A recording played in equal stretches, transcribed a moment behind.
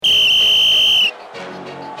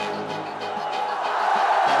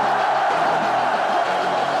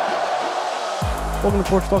Welcome to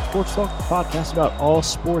Sports Talk, the podcast about all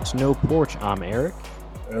sports, no porch. I'm Eric.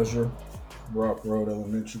 Ezra, Rock Road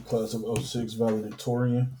Elementary, class of '06,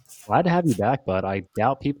 valedictorian. Glad to have you back, bud. I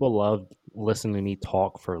doubt people love listening to me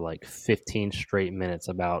talk for like 15 straight minutes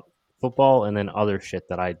about football and then other shit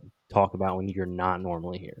that I talk about when you're not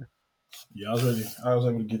normally here. Yeah, I was ready. I was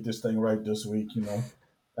able to get this thing right this week.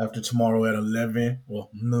 After tomorrow at 11,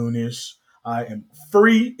 well, noonish, I am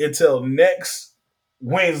free until next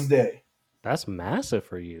Wednesday. That's massive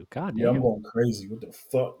for you. God Yeah, I'm damn. going crazy. What the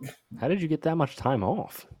fuck? How did you get that much time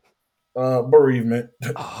off? Bereavement.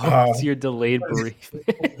 Oh, it's your delayed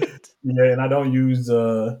bereavement. Yeah, and I don't use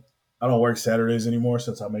I don't work Saturdays anymore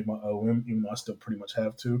since I make my OM, even though I still pretty much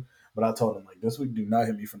have to. But I told them like this week do not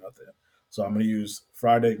hit me for nothing. So I'm gonna use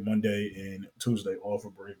Friday, Monday, and Tuesday off for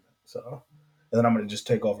bereavement. So and then I'm gonna just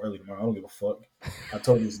take off early tomorrow. I don't give a fuck. I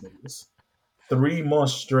told these niggas 3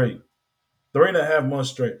 months straight, 3.5 months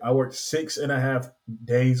straight. I worked 6.5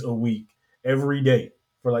 days a week every day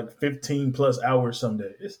for like 15 plus hours some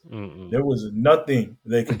days. Mm-mm. There was nothing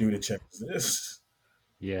they could do to change this.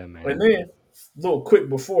 Yeah, And man. then, little quick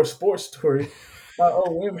before sports story, my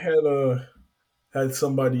OM had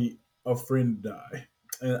somebody, a friend, die,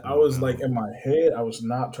 and I Oh, was like no. in my head, I was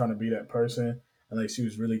not trying to be that person, and like she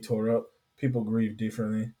was really tore up. People grieve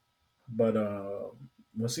differently, but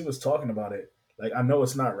when she was talking about it, like I know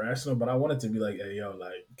it's not rational, but I wanted to be like, hey yo,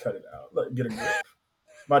 like cut it out, like get a grip.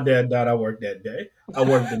 My dad died. I worked that day. I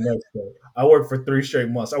worked the next day. I worked for 3 straight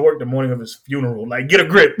months. I worked the morning of his funeral. Like, get a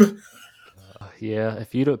grip. Yeah,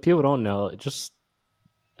 if you don't, people don't know, it just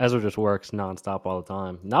Ezra just works nonstop all the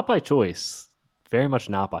time. Not by choice. Very much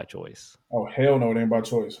not by choice. Oh hell no, it ain't by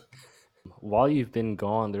choice. While you've been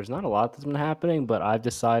gone, there's not a lot that's been happening, but I've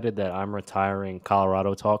decided that I'm retiring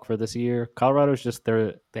Colorado talk for this year. Colorado's just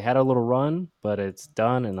they had a little run, but it's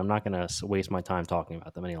done, and I'm not going to waste my time talking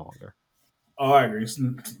about them any longer. Oh, I agree.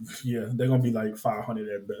 Yeah, they're gonna be like 500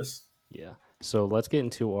 at best. Yeah. So let's get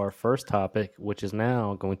into our first topic, which is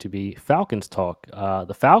now going to be Falcons talk.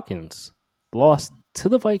 The Falcons lost to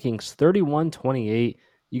the Vikings 31-28.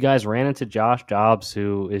 You guys ran into Josh Dobbs,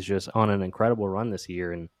 who is just on an incredible run this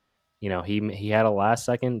year. And, he had a last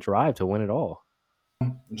second drive to win it all.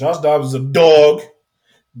 Josh Dobbs is a dog.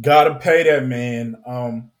 Gotta pay that man.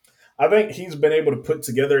 I think he's been able to put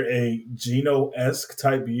together a Geno esque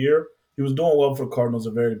type year. He was doing well for the Cardinals,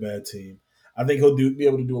 a very bad team. I think be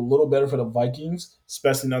able to do a little better for the Vikings,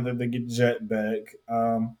 especially now that they get Jet back.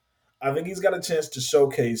 I think he's got a chance to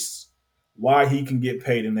showcase why he can get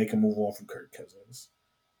paid and they can move on from Kirk Cousins.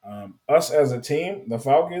 Us as a team, the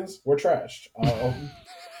Falcons, we're trashed.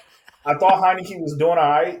 I thought Heineke was doing all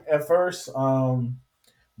right at first.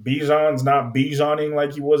 Bijan's not Bijaning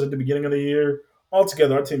like he was at the beginning of the year.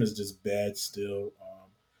 Altogether, our team is just bad still.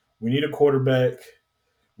 We need a quarterback.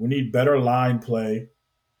 We need better line play.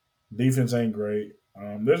 Defense ain't great.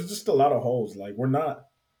 There's just a lot of holes. Like we're not.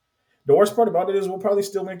 The worst part about it is we'll probably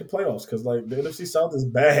still make the playoffs because like the NFC South is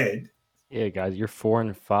bad. Yeah, guys, you're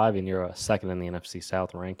 4-5, and you're second in the NFC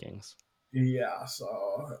South rankings. Yeah,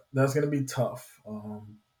 so that's gonna be tough.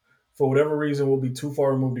 For whatever reason, we'll be too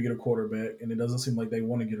far removed to get a quarterback, and it doesn't seem like they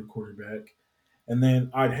want to get a quarterback. And then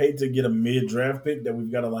I'd hate to get a mid draft pick that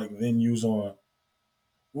we've got to like then use on.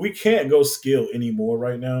 We can't go skill anymore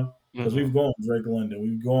right now because Mm-mm. we've gone Drake London,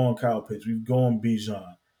 we've gone Kyle Pitts, we've gone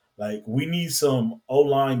Bijan. Like we need some O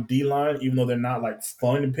line, D line, even though they're not like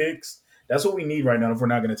fun picks. That's what we need right now if we're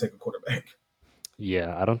not going to take a quarterback.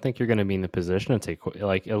 Yeah, I don't think you're going to be in the position to take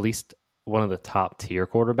like at least one of the top tier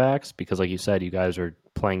quarterbacks because, like you said, you guys are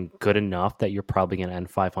playing good enough that you're probably going to end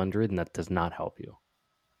 500, and that does not help you.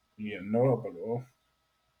 Yeah, no help at all.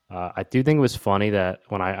 I do think it was funny that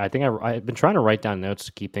when I've been trying to write down notes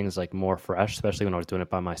to keep things like more fresh, especially when I was doing it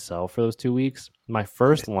by myself for those 2 weeks. My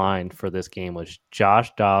first line for this game was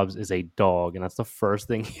Josh Dobbs is a dog, and that's the first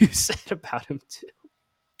thing you said about him too.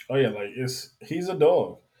 Oh yeah, like he's a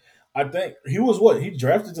dog. I think he was what he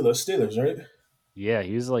drafted to the Steelers, right? Yeah,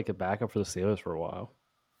 he was like a backup for the Steelers for a while.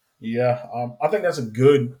 Yeah, I think that's a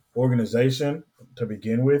good organization to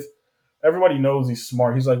begin with. Everybody knows he's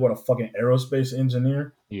smart. He's like what a fucking aerospace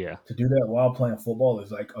engineer. Yeah. To do that while playing football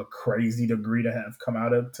is like a crazy degree to have come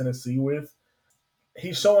out of Tennessee with.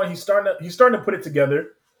 He's starting to put it together.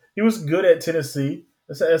 He was good at Tennessee.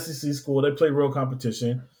 It's an SEC school. They play real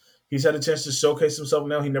competition. He's had a chance to showcase himself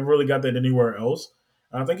now. He never really got that anywhere else.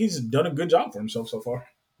 I think he's done a good job for himself so far.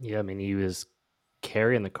 Yeah, I mean, he was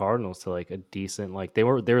carrying the Cardinals to like a decent like they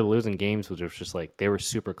were losing games, which was just like they were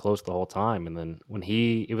super close the whole time. And then when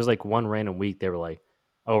it was like one random week, they were like,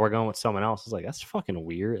 "Oh, we're going with someone else." I was like, "That's fucking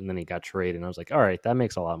weird." And then he got traded, and I was like, "All right, that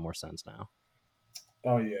makes a lot more sense now."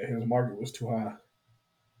 Oh yeah, his market was too high.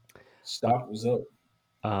 Stock was up.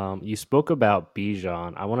 You spoke about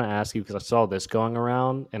Bijan. I want to ask you because I saw this going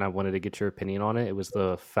around and I wanted to get your opinion on it. It was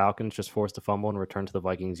the Falcons just forced a fumble and return to the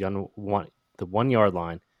Vikings the 1 yard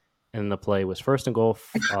line, and the play was first and goal,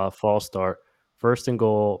 false start, first and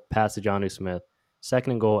goal, pass to Jonnu Smith,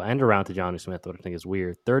 second and goal, end around to Jonnu Smith, what I think is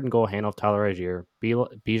weird. Third and goal, handoff Tyler Algier.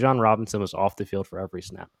 Bijan Robinson was off the field for every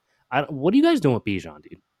snap. What are you guys doing with Bijan,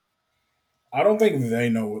 dude? I don't think they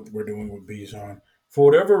know what we're doing with Bijan. For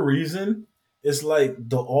whatever reason, it's like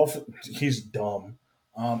he's dumb.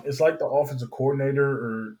 It's like the offensive coordinator,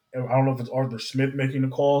 or I don't know if it's Arthur Smith making the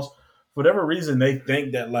calls. For whatever reason, they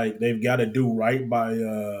think that like they've got to do right by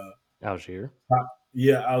Algier.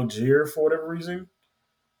 yeah, Algier for whatever reason.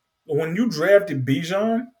 When you drafted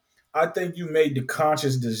Bijan, I think you made the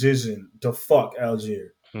conscious decision to fuck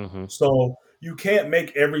Algier. Mm-hmm. So you can't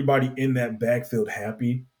make everybody in that backfield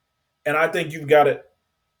happy. And I think you've got to.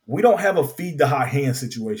 We don't have a feed the hot hand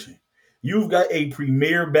situation. You've got a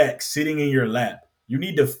premier back sitting in your lap. You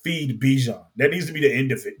need to feed Bijan. That needs to be the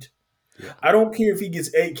end of it. Yeah. I don't care if he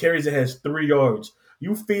gets 8 carries and has 3 yards.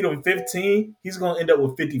 You feed him 15, he's going to end up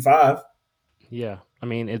with 55. Yeah, I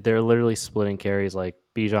mean they're literally splitting carries. Like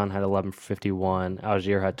Bijan had 11 for 51,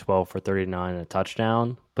 Algier had 12 for 39 and a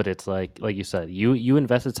touchdown. But it's like you said, you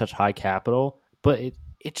invested such high capital, but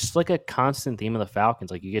it's just like a constant theme of the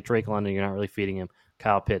Falcons. Like you get Drake London, you're not really feeding him.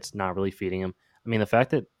 Kyle Pitts, not really feeding him. I mean the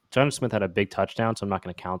fact that John Smith had a big touchdown, so I'm not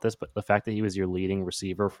going to count this. But the fact that he was your leading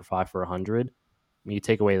receiver for 5 for 100, I mean, you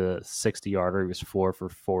take away the 60 yarder, he was 4 for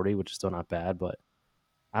 40, which is still not bad, but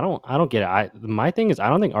I don't get it. My thing is I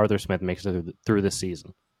don't think Arthur Smith makes it through this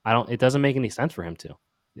season. I don't. It doesn't make any sense for him to.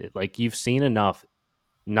 Like you've seen enough.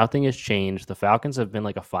 Nothing has changed. The Falcons have been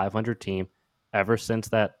like a 500 team ever since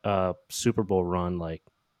that Super Bowl run. Like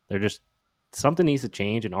they're just something needs to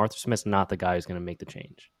change, and Arthur Smith's not the guy who's going to make the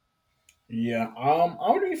change. Yeah,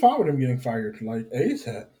 I would be fine with him getting fired like Ace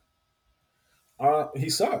had. He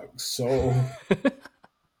sucks. So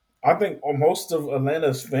I think most of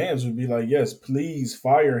Atlanta's fans would be like, yes, please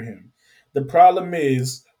fire him. The problem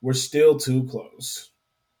is we're still too close.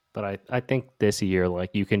 But I think this year,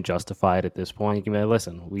 like you can justify it at this point. You can be like,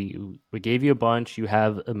 listen, we gave you a bunch. You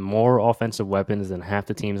have more offensive weapons than half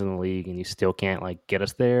the teams in the league, and you still can't like get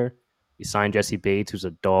us there. You signed Jesse Bates, who's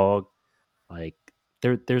a dog. Like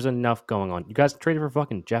there's enough going on. You guys traded for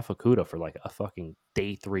fucking Jeff Okuda for like a fucking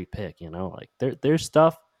day 3 pick. Like there's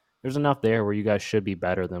stuff. There's enough there where you guys should be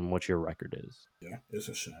better than what your record is. Yeah, it's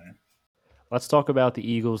a shame. Let's talk about the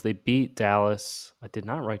Eagles. They beat Dallas. I did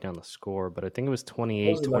not write down the score, but I think it was What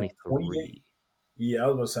was it like 28? 28-23. Yeah, I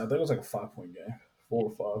was going to say, I think it was like a 5 point game,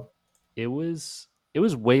 4 or 5. It was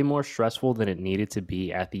way more stressful than it needed to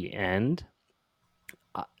be at the end.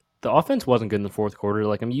 The offense wasn't good in the fourth quarter.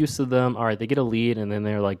 Like I'm used to them. All right, they get a lead and then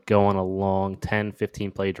they're like going a long 10,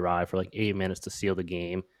 15 play drive for like 8 minutes to seal the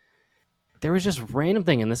game. There was just random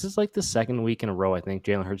thing, and this is like the second week in a row I think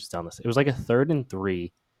Jalen Hurts has done this. It was like a 3rd and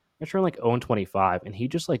 3. They're like 0-25, and he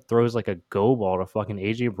just like throws like a go ball to fucking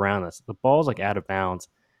AJ Brown. The ball's like out of bounds.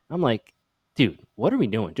 I'm like, dude, what are we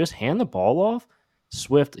doing? Just hand the ball off.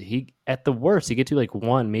 Swift, he at the worst, he gets you like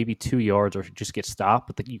 1, maybe 2 yards, or just get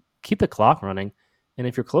stopped. But you keep the clock running, and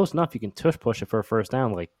if you're close enough, you can tush push it for a first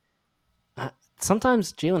down. Like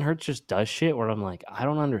sometimes Jalen Hurts just does shit where I'm like, I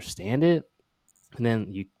don't understand it, and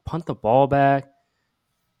then you punt the ball back.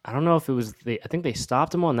 I don't know if it was I think they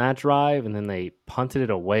stopped him on that drive and then they punted it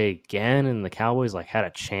away again, and the Cowboys like had a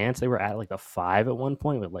chance. They were at like a 5 at one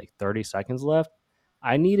point with like 30 seconds left.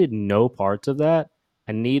 I needed no parts of that.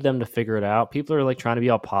 I need them to figure it out. People are like trying to be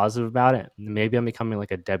all positive about it. Maybe I'm becoming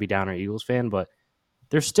like a Debbie Downer Eagles fan, but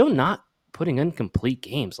they're still not putting in complete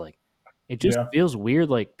games. Like it just feels weird.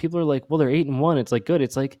 Like people are like, well, they're 8-1. It's like good.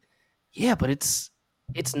 It's like, yeah, but it's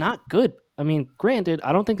not good. I mean, granted,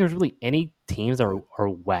 I don't think there's really any teams that are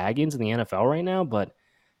wagons in the NFL right now, but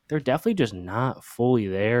they're definitely just not fully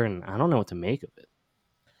there, and I don't know what to make of it.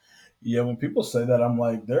 Yeah, when people say that, I'm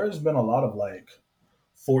like, there's been a lot of like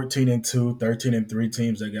 14-2, 13-3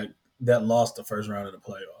 teams that lost the first round of the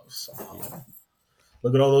playoffs.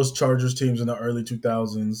 Look at all those Chargers teams in the early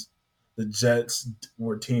 2000s. The Jets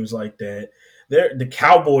were teams like that. The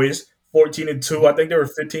Cowboys 14-2. I think they were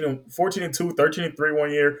 14-2, 13-3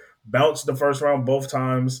 one year. Bounced the first round both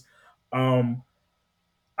times. I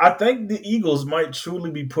think the Eagles might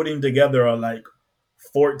truly be putting together a like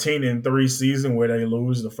 14-3 season where they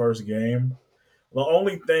lose the first game. The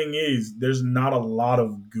only thing is, there's not a lot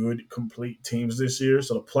of good complete teams this year,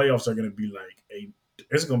 so the playoffs are going to be like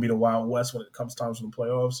it's going to be the Wild West when it comes time for the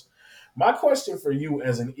playoffs. My question for you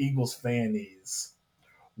as an Eagles fan is,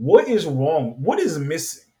 what is wrong? What is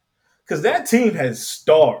missing? Because that team has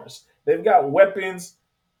stars. They've got weapons.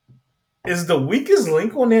 Is the weakest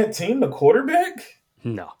link on that team the quarterback?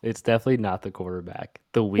 No, it's definitely not the quarterback.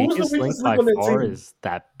 The Who's the weakest link weakest link by on that far team? is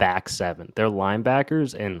that back seven. They're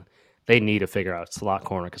linebackers, and they need to figure out slot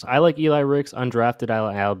corner because I like Eli Ricks, undrafted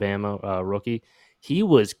Alabama rookie. He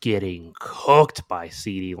was getting cooked by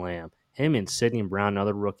CeeDee Lamb. Him and Sidney Brown,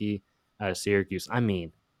 another rookie out of Syracuse. I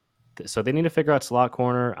mean, so they need to figure out slot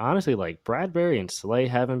corner. Honestly, like Bradbury and Slay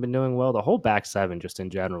haven't been doing well. The whole back seven, just in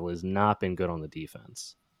general, has not been good on the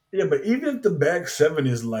defense. Yeah, but even if the back seven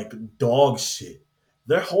is like dog shit,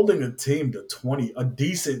 they're holding a team to 20, a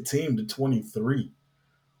decent team to 23.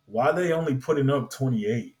 Why are they only putting up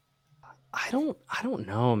 28? I don't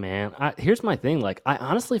know, man. Here's my thing. Like, I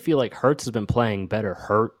honestly feel like Hurts has been playing better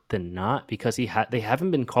hurt than not because they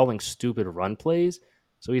haven't been calling stupid run plays,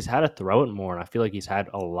 so he's had to throw it more, and I feel like he's had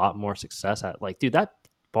a lot more success at. Like, dude, that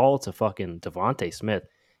ball to fucking Devontae Smith,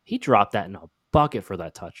 he dropped that in a bucket for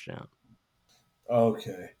that touchdown.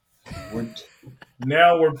 Okay. We're,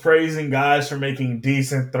 now we're praising guys for making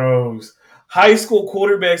decent throws. High school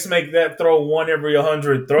quarterbacks make that throw one every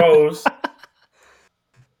 100 throws.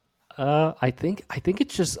 I think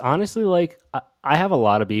it's just honestly like I have a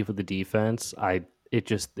lot of beef with the defense.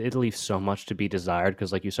 It leaves so much to be desired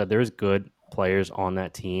because, like you said, there's good players on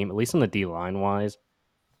that team, at least on the D line wise.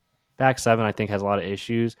 Back seven, I think, has a lot of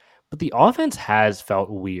issues, but the offense has felt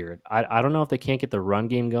weird. I don't know if they can't get the run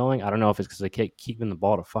game going. I don't know if it's because they keep keeping the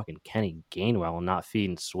ball to fucking Kenny Gainwell and not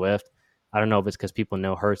feeding Swift. I don't know if it's because people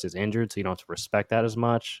know Hurts is injured, so you don't have to respect that as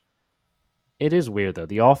much. It is weird though.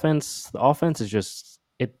 The offense is just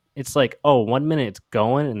it's like, oh, 1 minute it's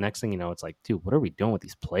going, and next thing you know, it's like, dude, what are we doing with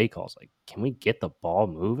these play calls? Like, can we get the ball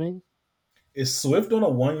moving? Is Swift on a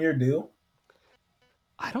 1 year deal?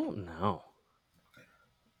 I don't know.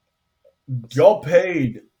 Y'all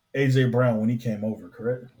paid AJ Brown when he came over,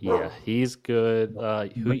 correct? Yeah, he's good. Who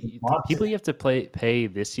But people Devontae you have to pay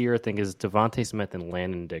this year, I think, is Devontae Smith and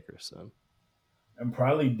Landon Dickerson. and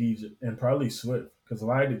probably DJ and probably Swift. Because if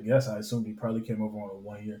I had to guess, I assumed he probably came over on a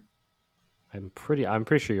 1 year. I'm pretty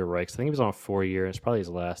sure you're right. 'Cause I think he was on a 4 year. It's probably his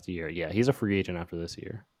last year. Yeah, he's a free agent after this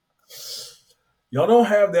year. Y'all don't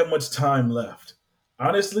have that much time left.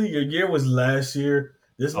 Honestly, your year was last year.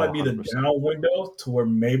 This Oh, might be the 100%. down window to where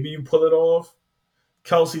maybe you pull it off.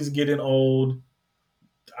 Kelsey's getting old.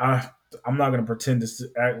 I I'm not gonna pretend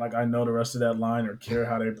to act like I know the rest of that line or care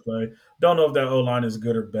how they play. Don't know if that O line is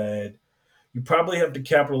good or bad. You probably have to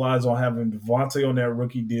capitalize on having Devontae on that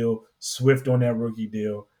rookie deal, Swift on that rookie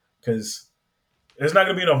deal, because there's not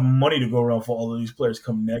going to be enough money to go around for all of these players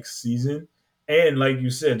come next season. And like you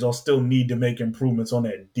said, y'all still need to make improvements on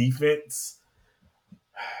that defense.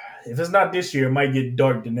 If it's not this year, it might get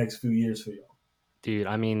dark the next few years for y'all. Dude,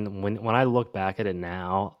 I mean, when I look back at it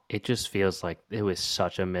now, it just feels like it was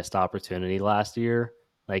such a missed opportunity last year.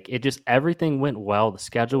 Like it just everything went well, the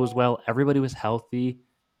schedule was well, everybody was healthy,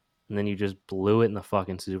 and then you just blew it in the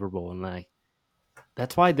fucking Super Bowl. And like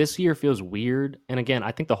that's why this year feels weird. And again,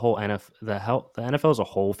 I think the whole the NFL as a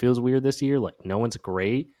whole feels weird this year. Like no one's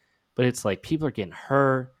great, but it's like people are getting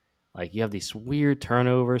hurt. Like you have these weird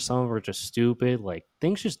turnovers. Some of them are just stupid. Like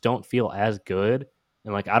things just don't feel as good.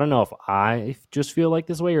 And like I don't know if I just feel like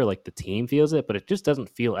this way or like the team feels it, but it just doesn't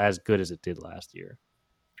feel as good as it did last year.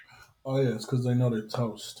 Oh yeah, it's because they know they're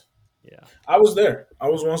toast. Yeah, I was there. I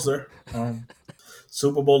was once there.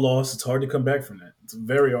 Super Bowl loss. It's hard to come back from that. It's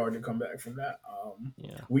very hard to come back from that.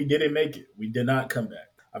 yeah. We didn't make it. We did not come back.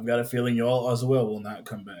 I've got a feeling y'all as well will not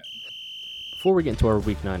come back. Before we get into our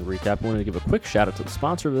Week 9 recap, I wanted to give a quick shout out to the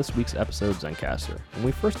sponsor of this week's episode, Zencastr. When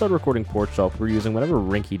we first started recording Porch Talk, we were using whatever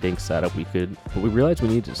rinky-dink setup we could, but we realized we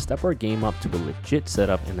needed to step our game up to a legit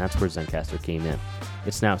setup, and that's where Zencastr came in.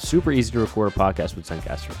 It's now super easy to record a podcast with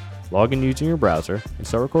Zencastr. Log in using your browser and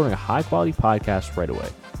start recording a high-quality podcast right away.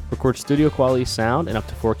 Record studio-quality sound and up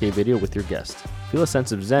to 4K video with your guests. Feel a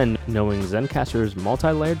sense of zen knowing Zencastr's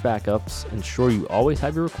multi-layered backups ensure you always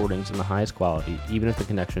have your recordings in the highest quality, even if the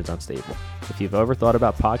connection is unstable. If you've ever thought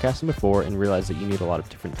about podcasting before and realized that you need a lot of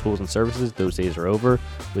different tools and services, those days are over.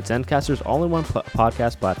 With Zencastr's all-in-one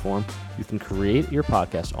podcast platform, you can create your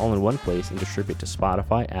podcast all in one place and distribute to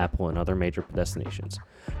Spotify, Apple, and other major destinations.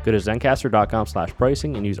 Go to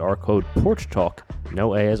Zencastr.com/pricing and use our code PORCHTALK,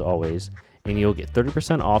 no A as always, and you'll get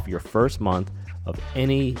 30% off your first month of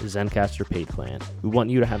any Zencastr paid plan. We want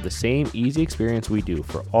you to have the same easy experience we do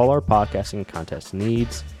for all our podcasting and contest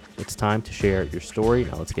needs. It's time to share your story.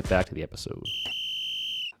 Now let's get back to the episode.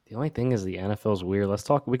 The only thing is the NFL's weird.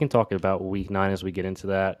 We can talk about week 9 as we get into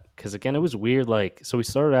that. Because again, it was weird. So we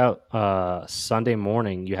started out Sunday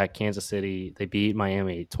morning. You had Kansas City. They beat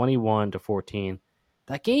Miami 21-14.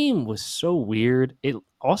 That game was so weird. It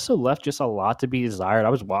also left just a lot to be desired. I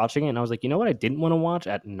was watching it and I was like, you know what I didn't want to watch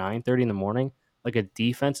at 9:30 in the morning? Like a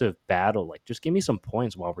defensive battle. Like just give me some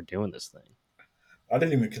points while we're doing this thing. I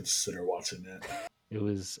didn't even consider watching that. It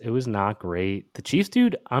was not great. The Chiefs,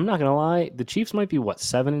 dude, I'm not gonna lie, the Chiefs might be what,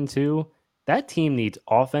 7-2? That team needs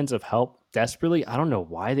offensive help desperately. I don't know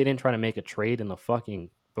why they didn't try to make a trade in the fucking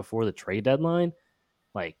before the trade deadline.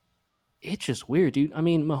 Like, it's just weird, dude. I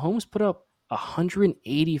mean, Mahomes put up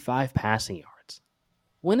 185 passing yards.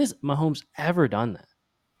 When has Mahomes ever done that?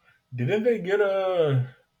 Didn't they get a?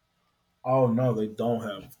 Oh no, they don't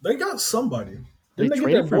have. They got somebody. They Didn't they get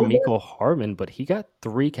traded their for boy back? Miko Hardman, but he got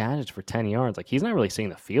 3 catches for 10 yards. Like, he's not really seeing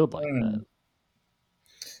the field like that.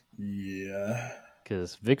 Hmm. Yeah.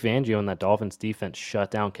 Because Vic Fangio and that Dolphins defense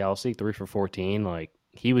shut down Kelsey 3 for 14. Like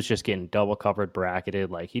he was just getting double covered,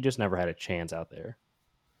 bracketed. Like he just never had a chance out there.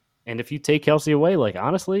 And if you take Kelsey away, like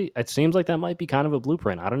honestly, it seems like that might be kind of a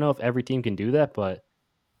blueprint. I don't know if every team can do that, but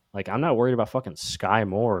like I'm not worried about fucking Sky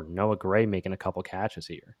Moore, or Noah Gray making a couple catches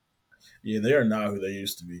here. Yeah, they are not who they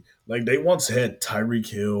used to be. Like they once had Tyreek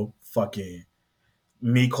Hill, fucking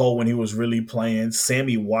Miko when he was really playing,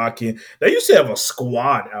 Sammy Watkins. They used to have a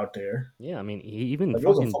squad out there. Yeah, I mean, even Like it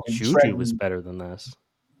was a fucking fucking Juju track was meet. better than this.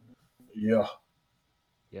 Yeah.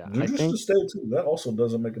 Yeah, I Juju should think, stay too. That also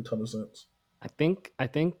doesn't make a ton of sense. I think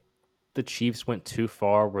the Chiefs went too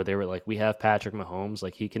far where they were like, we have Patrick Mahomes,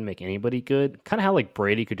 like he can make anybody good. Kind of how like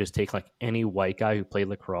Brady could just take like any white guy who played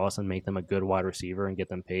lacrosse and make them a good wide receiver and get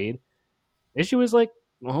them paid. Issue is like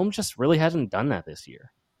Mahomes just really hasn't done that this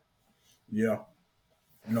year. Yeah.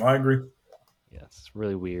 No, I agree. Yeah, it's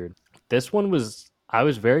really weird. This one was I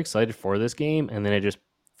was very excited for this game, and then it just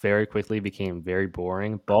very quickly became very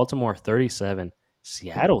boring. Baltimore 37,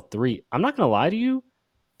 Seattle 3. I'm not gonna lie to you,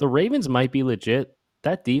 the Ravens might be legit.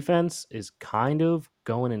 That defense is kind of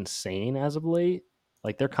going insane as of late.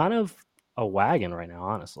 Like they're kind of a wagon right now,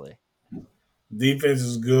 honestly. Defense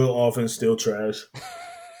is good, offense still trash.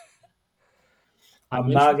 I'm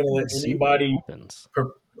I'm not gonna interested let to see what anybody happens.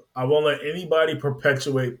 per- I won't let anybody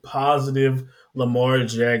perpetuate positive Lamar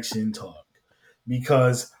Jackson talk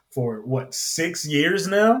because for what 6 years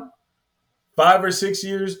now, 5 or 6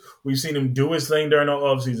 years, we've seen him do his thing during the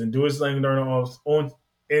offseason, do his thing during the off on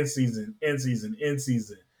in season, in season, in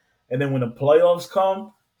season, and then when the playoffs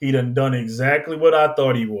come, he done exactly what I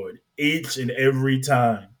thought he would each and every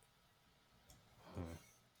time.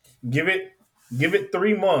 Give it, give it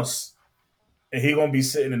 3 months, and he gonna be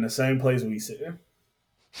sitting in the same place where he's sitting.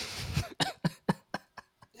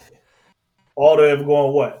 All they have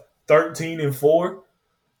going what 13-4.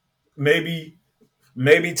 Maybe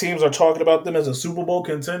teams are talking about them as a Super Bowl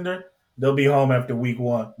contender. They'll be home after week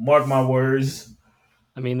one. Mark my words.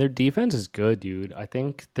 I mean, their defense is good, dude. I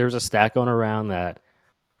think there's a stat going around that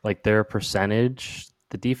like their percentage,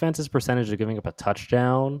 the defense's percentage of giving up a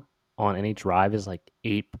touchdown on any drive is like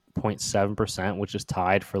 8.7%, which is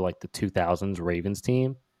tied for like the 2000s Ravens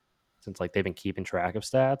team since like they've been keeping track of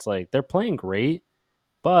stats. Like they're playing great,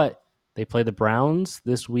 but they play the Browns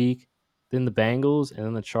this week, then the Bengals, and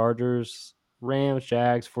then the Chargers, Rams,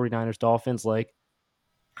 Jags, 49ers, Dolphins. Like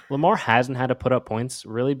Lamar hasn't had to put up points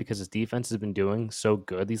really because his defense has been doing so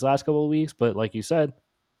good these last couple of weeks. But like you said,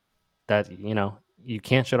 that you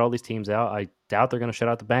can't shut all these teams out. I doubt they're going to shut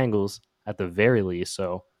out the Bengals at the very least.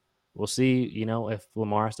 So we'll see. If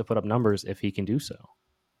Lamar has to put up numbers, if he can do so.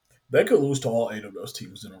 They could lose to all eight of those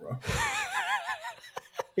teams in a row.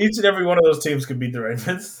 Each and every one of those teams could beat the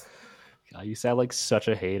Ravens. God, you sound like such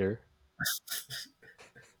a hater.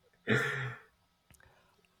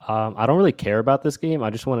 I don't really care about this game. I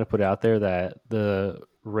just want to put out there that the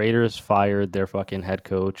Raiders fired their fucking head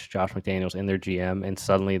coach, Josh McDaniels, and their GM, and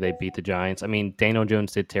suddenly they beat the Giants. I mean, Daniel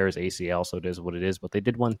Jones did tear his ACL, so it is what it is, but they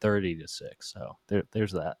did 130-6. So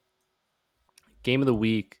there's that. Game of the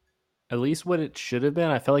week, at least what it should have been.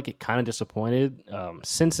 I felt like it kind of disappointed.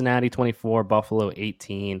 Cincinnati 24, Buffalo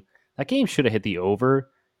 18. That game should have hit the over.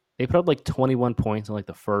 They put up like 21 points in like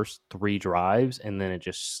the first 3 drives, and then it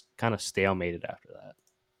just kind of stalemated after that.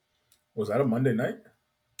 Was that a Monday night?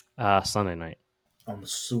 Sunday night. I'm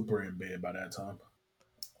super in bed by that time.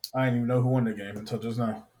 I didn't even know who won the game until just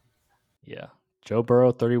now. Yeah. Joe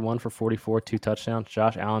Burrow 31 for 44, 2 touchdowns.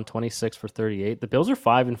 Josh Allen 26 for 38. The Bills are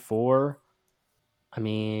 5-4. I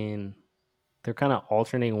mean, they're kind of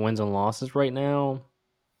alternating wins and losses right now.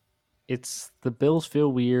 It's the Bills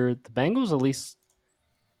feel weird. The Bengals at least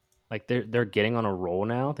like they're getting on a roll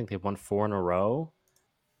now. I think they've won 4 in a row.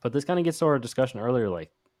 But this kind of gets to our discussion earlier.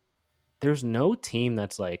 Like, there's no team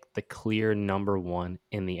that's like the clear number one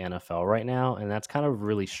in the NFL right now, and that's kind of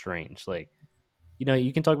really strange. Like,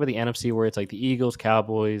 you can talk about the NFC where it's like the Eagles,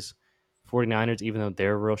 Cowboys, 49ers, even though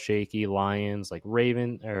they're real shaky, Lions, like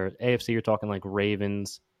Raven or AFC, you're talking like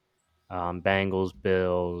Ravens, Bengals,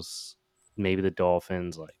 Bills, maybe the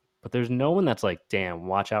Dolphins. Like, but there's no one that's like, damn,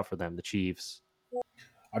 watch out for them. The Chiefs.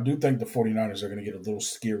 I do think the 49ers are going to get a little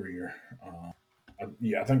scarier.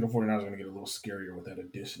 I think the 49ers are going to get a little scarier with that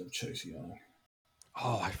addition of Chase Young.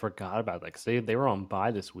 Oh, I forgot about that because they were on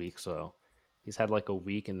bye this week, so he's had like a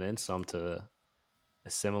week and then some to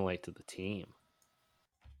assimilate to the team.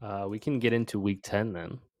 We can get into week 10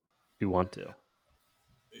 then if you want to.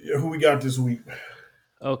 Yeah, who we got this week?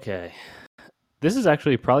 Okay. This is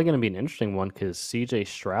actually probably going to be an interesting one because CJ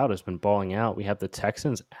Stroud has been balling out. We have the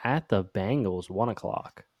Texans at the Bengals, 1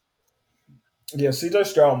 o'clock. Yeah, CJ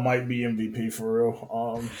Stroud might be MVP for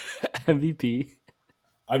real. MVP.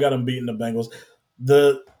 I got him beating the Bengals.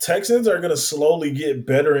 The Texans are going to slowly get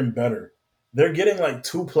better and better. They're getting like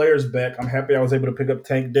 2 players back. I'm happy I was able to pick up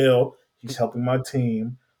Tank Dell. He's helping my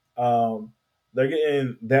team. They're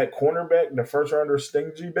getting that cornerback, the first rounder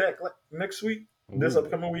Stingy back next week, this Ooh.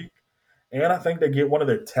 upcoming week. And I think they get one of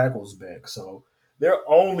their tackles back. So they're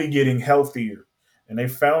only getting healthier. And they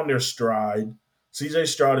found their stride. CJ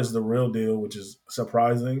Stroud is the real deal, which is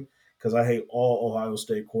surprising because I hate all Ohio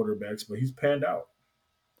State quarterbacks, but he's panned out.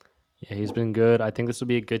 Yeah, he's been good. I think this will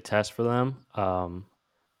be a good test for them.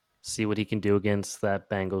 See what he can do against that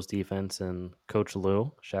Bengals defense and Coach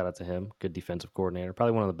Lou. Shout out to him. Good defensive coordinator.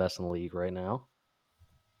 Probably one of the best in the league right now.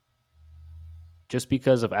 Just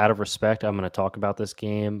because of out of respect, I'm going to talk about this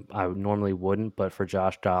game. I normally wouldn't, but for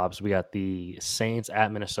Josh Dobbs, we got the Saints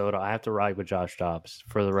at Minnesota. I have to ride with Josh Dobbs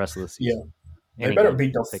for the rest of the Yeah, season. they better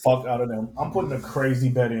beat the fuck out of them. I'm putting a crazy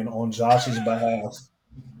bet in on Josh's behalf.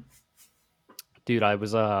 Dude, I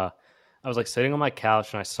was like sitting on my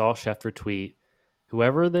couch and I saw Schefter tweet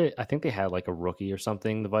I think they had like a rookie or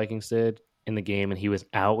something the Vikings did in the game and he was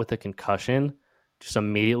out with a concussion. Just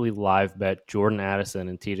immediately live bet Jordan Addison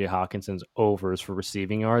and TJ Hawkinson's overs for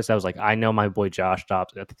receiving yards. I was like, I know my boy Josh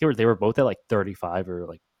Dobbs. I think they were both at like 35 or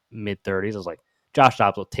like mid 30s. I was like, Josh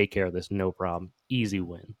Dobbs will take care of this, no problem. Easy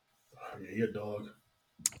win. Yeah, you're a dog.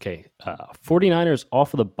 Okay, 49ers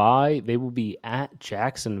off of the bye. They will be at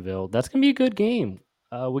Jacksonville. That's going to be a good game.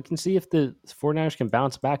 We can see if the 49ers can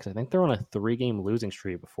bounce back. I think they're on a 3-game losing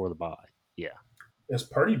streak before the bye. Yeah. Is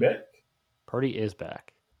Purdy back? Purdy is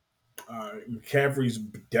back. McCaffrey's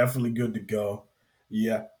definitely good to go.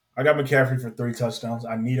 Yeah, I got McCaffrey for 3 touchdowns.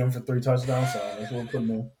 I need him for 3 touchdowns, so that's what I'm putting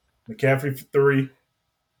in. McCaffrey for 3.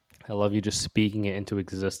 I love you just speaking it into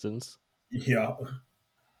existence. Yeah.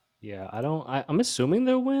 Yeah, I'm assuming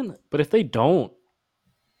they'll win, but if they don't,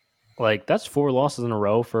 like that's 4 losses in a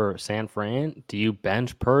row for San Fran. Do you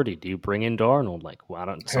bench Purdy? Do you bring in Darnold? Like,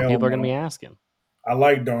 well, some people are going to be asking. I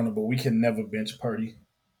like Darnold, but we can never bench Purdy.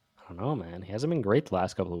 I don't know, man. He hasn't been great the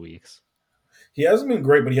last couple of weeks. He hasn't been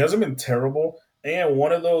great, but he hasn't been terrible. And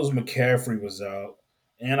one of those, McCaffrey was out,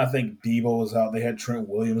 and I think Debo was out. They had Trent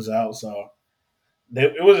Williams out, so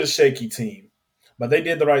it was a shaky team. But they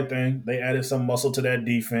did the right thing. They added some muscle to that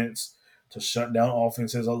defense to shut down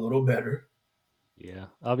offenses a little better. Yeah,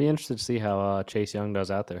 I'll be interested to see how Chase Young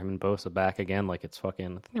does out there. Him and Bosa back again, like it's fucking. I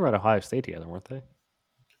think they were at Ohio State together, weren't they?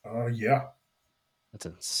 Yeah. That's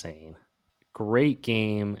insane. Great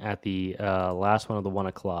game at the last one of the 1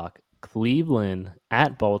 o'clock. Cleveland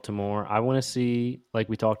at Baltimore. I want to see, like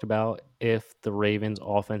we talked about, if the Ravens'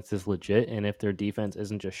 offense is legit and if their defense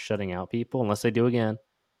isn't just shutting out people, unless they do again,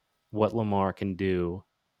 what Lamar can do.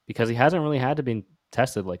 Because he hasn't really had to be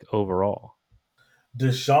tested, like, overall.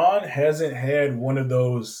 Deshaun hasn't had one of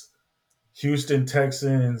those Houston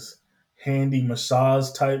Texans handy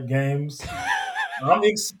massage type games. I'm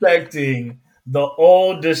expecting the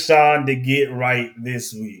old Deshaun to get right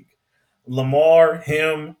this week. Lamar,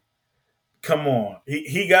 him, come on.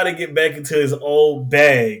 He got to get back into his old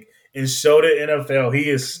bag and show the NFL he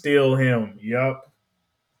is still him. Yup.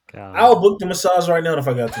 I'll book the massage right now if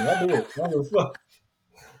I got to. I'll do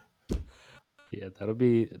it. Yeah, that'll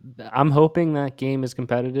be. I'm hoping that game is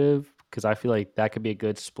competitive because I feel like that could be a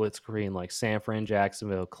good split screen, like San Fran,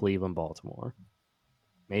 Jacksonville, Cleveland, Baltimore.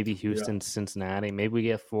 Maybe Houston, Cincinnati. Maybe we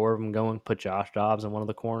get 4 of them going. Put Josh Dobbs in one of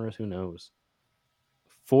the corners. Who knows?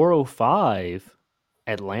 4:05,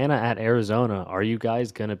 Atlanta at Arizona. Are you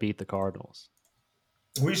guys gonna beat the Cardinals?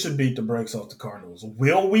 We should beat the brakes off the Cardinals.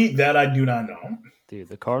 Will we? That I do not know. Dude,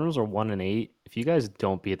 the Cardinals are 1-8. If you guys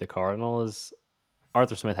don't beat the Cardinals,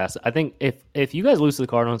 Arthur Smith has to. I think if you guys lose to the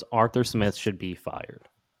Cardinals, Arthur Smith should be fired.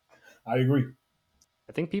 I agree.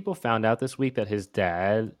 I think people found out this week that his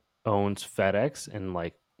dad owns FedEx and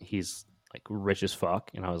like he's like rich as fuck.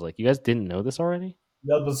 And I was like, you guys didn't know this already?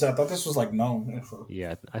 Yeah, but I thought this was like known.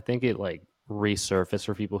 Yeah, I think it like resurfaced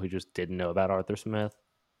for people who just didn't know about Arthur Smith.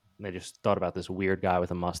 And they just thought about this weird guy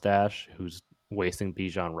with a mustache who's wasting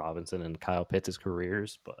Bijan Robinson and Kyle Pitts'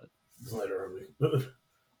 careers. But literally,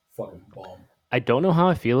 fucking bomb. I don't know how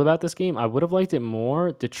I feel about this game. I would have liked it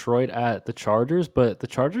more, Detroit at the Chargers, but the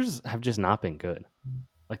Chargers have just not been good.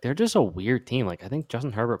 Like, they're just a weird team. Like, I think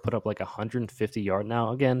Justin Herbert put up like 150 yard.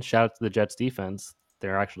 Now, again, shout out to the Jets defense.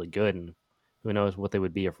 They're actually good, and who knows what they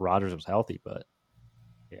would be if Rodgers was healthy. But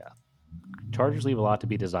yeah, Chargers leave a lot to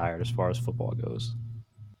be desired as far as football goes.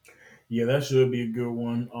 Yeah, that should be a good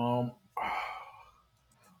one. I'm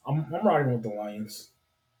riding with the Lions.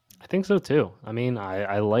 I think so too. I mean,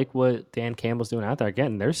 I like what Dan Campbell's doing out there.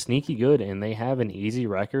 Again, they're sneaky good and they have an easy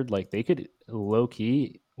record. Like, they could low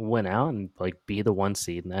key win out and like be the 1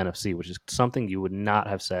 seed in the NFC, which is something you would not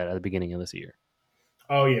have said at the beginning of this year.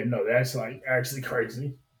 Oh yeah, no, that's like actually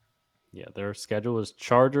crazy. Yeah, their schedule is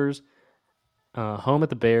Chargers, home at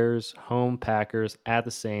the Bears, home Packers, at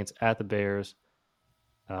the Saints, at the Bears,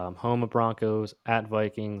 home of Broncos, at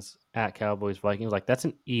Vikings, at Cowboys, Vikings. Like, that's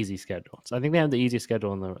an easy schedule. So I think they have the easiest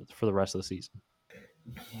schedule for the rest of the season.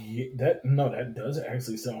 Yeah, that does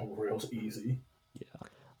actually sound real easy. Yeah,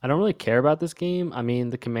 I don't really care about this game. I mean,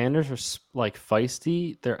 the Commanders are like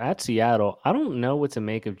feisty. They're at Seattle. I don't know what to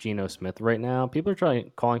make of Geno Smith right now. People are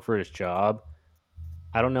calling for his job.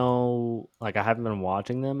 I don't know. Like, I haven't been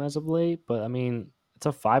watching them as of late, but I mean, it's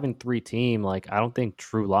a 5-3 team. Like, I don't think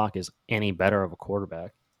Drew Lock is any better of a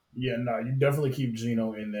quarterback. Yeah, no, you definitely keep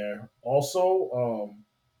Geno in there. Also,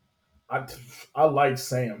 I like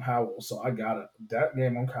Sam Howell, so I got it. That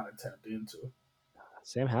game I'm kind of tapped into.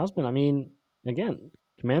 Sam Houseman, I mean, again,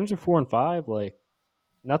 Commanders are 4-5. Like,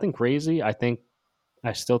 nothing crazy. I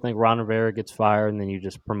still think Ron Rivera gets fired, and then you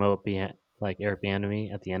just promote like Eric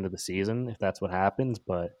Bieniemy at the end of the season if that's what happens.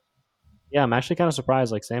 But yeah, I'm actually kind of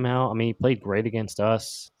surprised. Like, Sam Howell, I mean, he played great against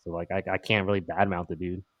us, so like I can't really badmouth the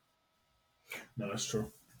dude. No, that's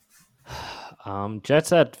true.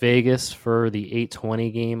 Jets at Vegas for the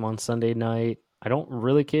 8:20 game on Sunday night. I don't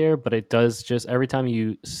really care, but it does just every time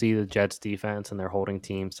you see the Jets defense and they're holding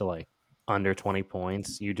teams to like under 20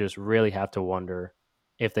 points, you just really have to wonder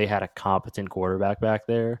if they had a competent quarterback back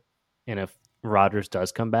there, and if Rodgers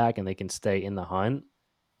does come back and they can stay in the hunt,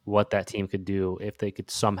 what that team could do if they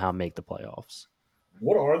could somehow make the playoffs.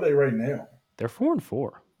 What are they right now? They're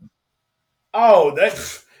 4-4. Oh, that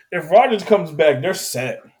if Rodgers comes back, they're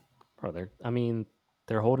set. Bro,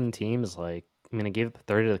 they're holding teams like, I mean, they gave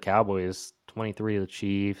 30 to the Cowboys, 23 to the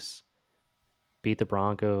Chiefs, beat the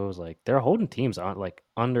Broncos. Like, they're holding teams on like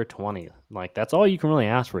under 20. Like, that's all you can really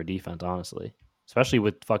ask for a defense, honestly. Especially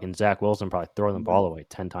with fucking Zach Wilson probably throwing the ball away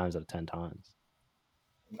 10 times out of 10 times.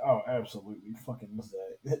 Oh, absolutely. Fucking was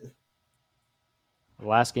that.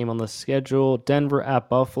 Last game on the schedule, Denver at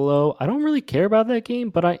Buffalo. I don't really care about that game,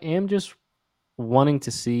 but I am just wanting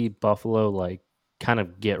to see Buffalo like kind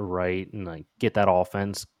of get right and like get that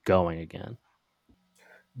offense going again.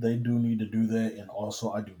 They do need to do that, and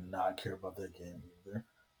also I do not care about that game either.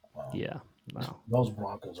 Yeah, no. Those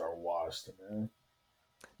Broncos are washed, man.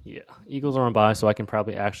 Yeah, Eagles are on bye, so I can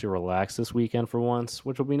probably actually relax this weekend for once,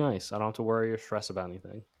 which will be nice. I don't have to worry or stress about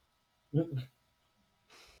anything.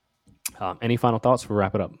 Any final thoughts before we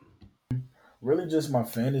wrap it up? Really, just my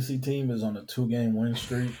fantasy team is on a 2-game win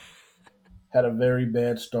streak. Had a very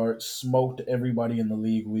bad start. Smoked everybody in the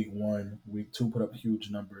league week 1. Week 2 put up huge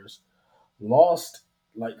numbers. Lost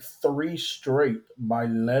like 3 straight by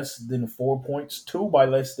less than 4 points. 2 by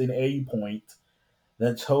less than a point.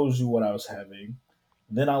 That tells you what I was having.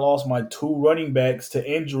 Then I lost my 2 running backs to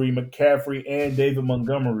injury, McCaffrey and David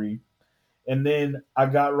Montgomery. And then I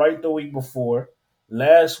got right the week before.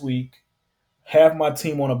 Last week, half my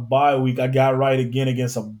team on a bye week, I got right again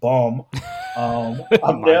against a bum.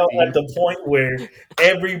 I'm now at the point where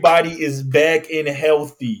everybody is back and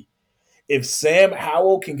healthy. If Sam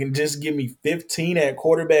Howell can just give me 15 at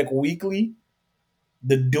quarterback weekly,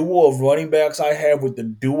 the duo of running backs I have with the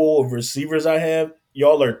duo of receivers I have,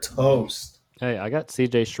 y'all are toast. Hey, I got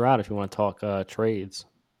CJ Stroud if you want to talk trades.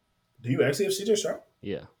 Do you actually have CJ Stroud?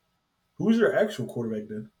 Yeah. Who's your actual quarterback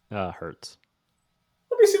then? Hurts.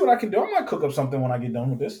 Let me see what I can do. I might cook up something when I get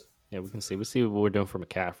done with this. Yeah, we can see. We'll see what we're doing for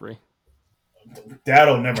McCaffrey.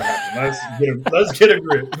 That'll never happen. Let's get a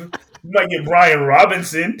grip. You might get Brian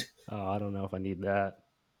Robinson. Oh, I don't know if I need that.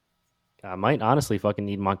 I might honestly fucking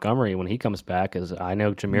need Montgomery when he comes back, because I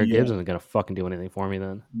know Jahmyr Gibbs isn't going to fucking do anything for me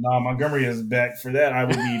then. Nah, Montgomery is back. For that, I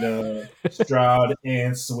would need Stroud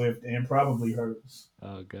and Swift and probably Hurts.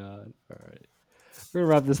 Oh, God. All right. We're going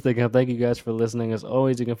to wrap this thing up. Thank you guys for listening. As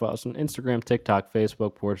always, you can follow us on Instagram, TikTok,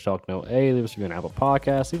 Facebook, Porch Talk No A. Leave us a review on Apple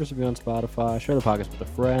Podcasts. Leave us a review on Spotify. Share the podcast with a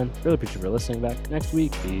friend. Really appreciate you for listening. Back next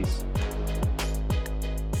week. Peace.